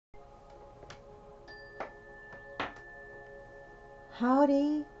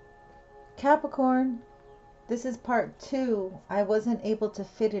Howdy, Capricorn. This is part two. I wasn't able to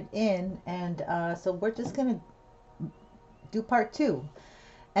fit it in, and so we're just gonna do part two.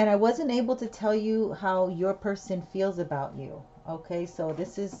 And I wasn't able to tell you how your person feels about you. Okay, so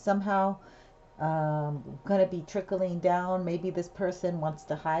this is somehow gonna be trickling down. Maybe this person wants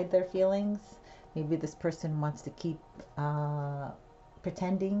to hide their feelings. Maybe this person wants to keep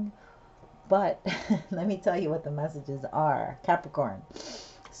pretending. But let me tell you what the messages are, Capricorn.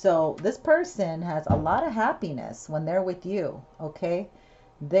 So this person has a lot of happiness when they're with you, okay?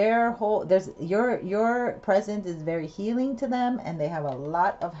 There's your presence is very healing to them, and they have a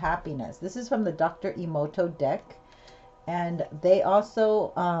lot of happiness. This is from the Dr. Emoto deck, and they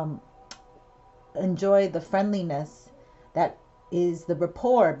also enjoy the friendliness that is the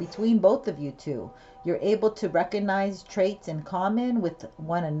rapport between both of you two. You're able to recognize traits in common with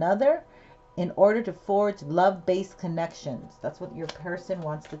one another in order to forge love-based connections. That's what your person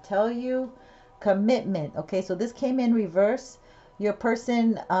wants to tell you. Commitment. Okay, so this came in reverse. Your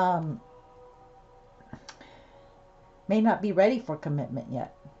person may not be ready for commitment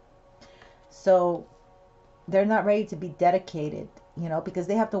yet. So they're not ready to be dedicated, because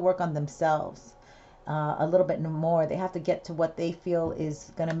they have to work on themselves a little bit more. They have to get to what they feel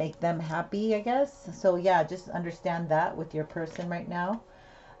is going to make them happy, I guess. So yeah, just understand that with your person right now.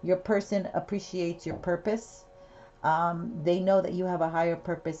 Your person appreciates your purpose. They know that you have a higher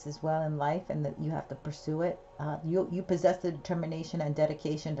purpose as well in life, and that you have to pursue it. You possess the determination and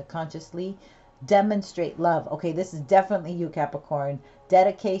dedication to consciously demonstrate love. Okay, this is definitely you, Capricorn.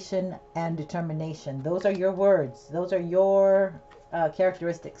 Dedication and determination. Those are your words. Those are your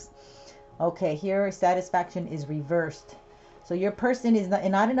characteristics. Okay, here satisfaction is reversed. So your person is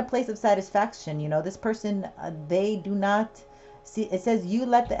not in a place of satisfaction. This person, they do not see. It says you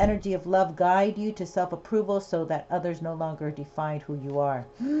let the energy of love guide you to self-approval so that others no longer define who you are.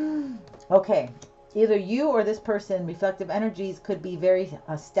 Okay, either you or this person, reflective energies, could be very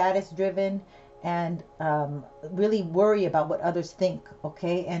status driven and really worry about what others think.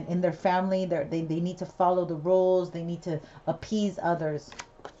 Okay, and in their family, they need to follow the rules. They need to appease others.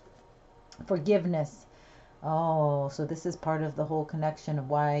 Forgiveness. Oh, so this is part of the whole connection of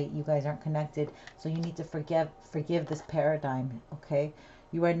why you guys aren't connected. So you need to forgive this paradigm, okay?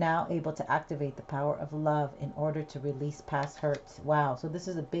 You are now able to activate the power of love in order to release past hurts. Wow, so this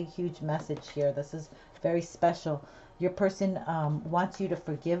is a big, huge message here. This is very special. Your person wants you to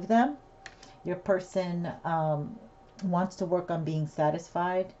forgive them. Your person wants to work on being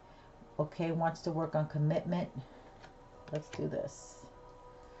satisfied, okay? Wants to work on commitment. Let's do this.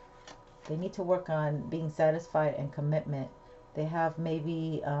 They need to work on being satisfied and commitment. They have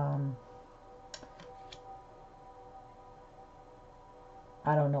maybe, I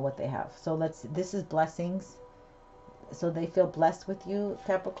don't know what they have. So this is blessings. So they feel blessed with you,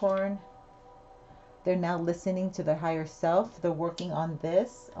 Capricorn. They're now listening to their higher self. They're working on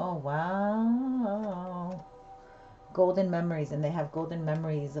this. Oh, wow. Golden memories. And they have golden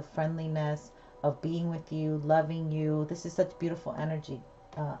memories of friendliness, of being with you, loving you. This is such beautiful energy.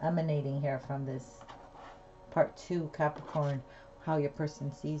 Emanating here from this part two, Capricorn, how your person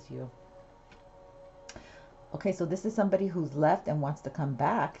sees you. Okay, so this is somebody who's left and wants to come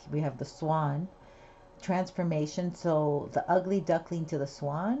back. We have the swan. Transformation. So the ugly duckling to the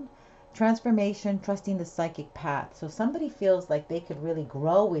swan. Transformation, trusting the psychic path. So somebody feels like they could really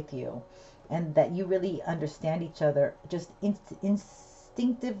grow with you and that you really understand each other just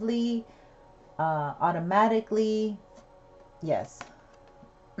instinctively, automatically. Yes.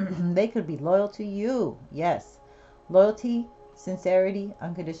 They could be loyal to you. Yes. Loyalty, sincerity,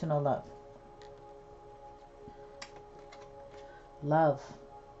 unconditional love. Love.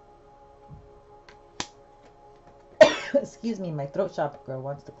 Excuse me, my throat chakra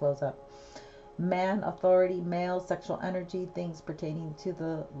wants to close up. Man, authority, male, sexual energy, things pertaining to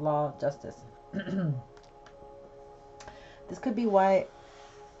the law of justice. This could be why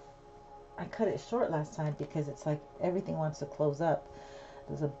I cut it short last time, because it's like everything wants to close up.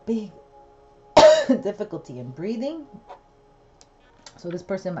 There's a big difficulty in breathing. So this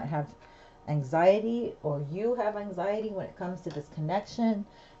person might have anxiety, or you have anxiety when it comes to this connection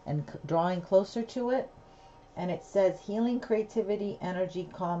and drawing closer to it. And it says healing, creativity, energy,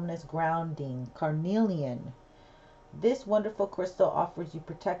 calmness, grounding. Carnelian. This wonderful crystal offers you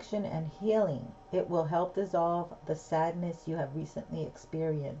protection and healing. It will help dissolve the sadness you have recently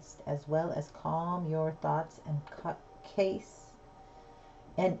experienced, as well as calm your thoughts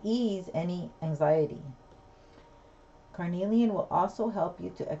and ease any anxiety. Carnelian will also help you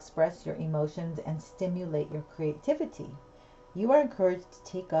to express your emotions and stimulate your creativity. You are encouraged to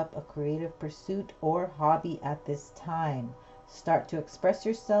take up a creative pursuit or hobby at this time. Start to express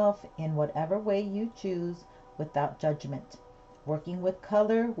yourself in whatever way you choose without judgment. Working with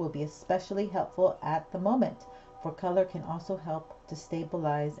color will be especially helpful at the moment, for color can also help to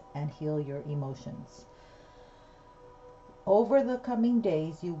stabilize and heal your emotions. Over the coming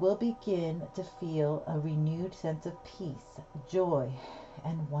days, you will begin to feel a renewed sense of peace, joy,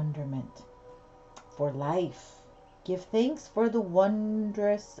 and wonderment for life. Give thanks for the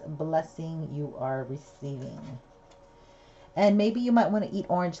wondrous blessing you are receiving. And maybe you might want to eat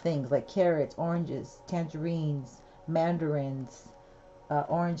orange things like carrots, oranges, tangerines, mandarins,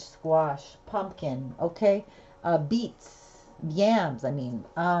 orange squash, pumpkin, okay? Beets, yams, I mean.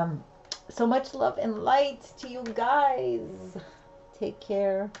 So much love and light to you guys. Take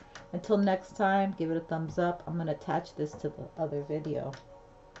care. Until next time, give it a thumbs up. I'm going to attach this to the other video.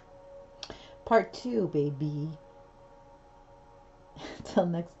 Part 2, baby. Until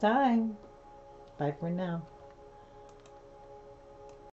next time. Bye for now.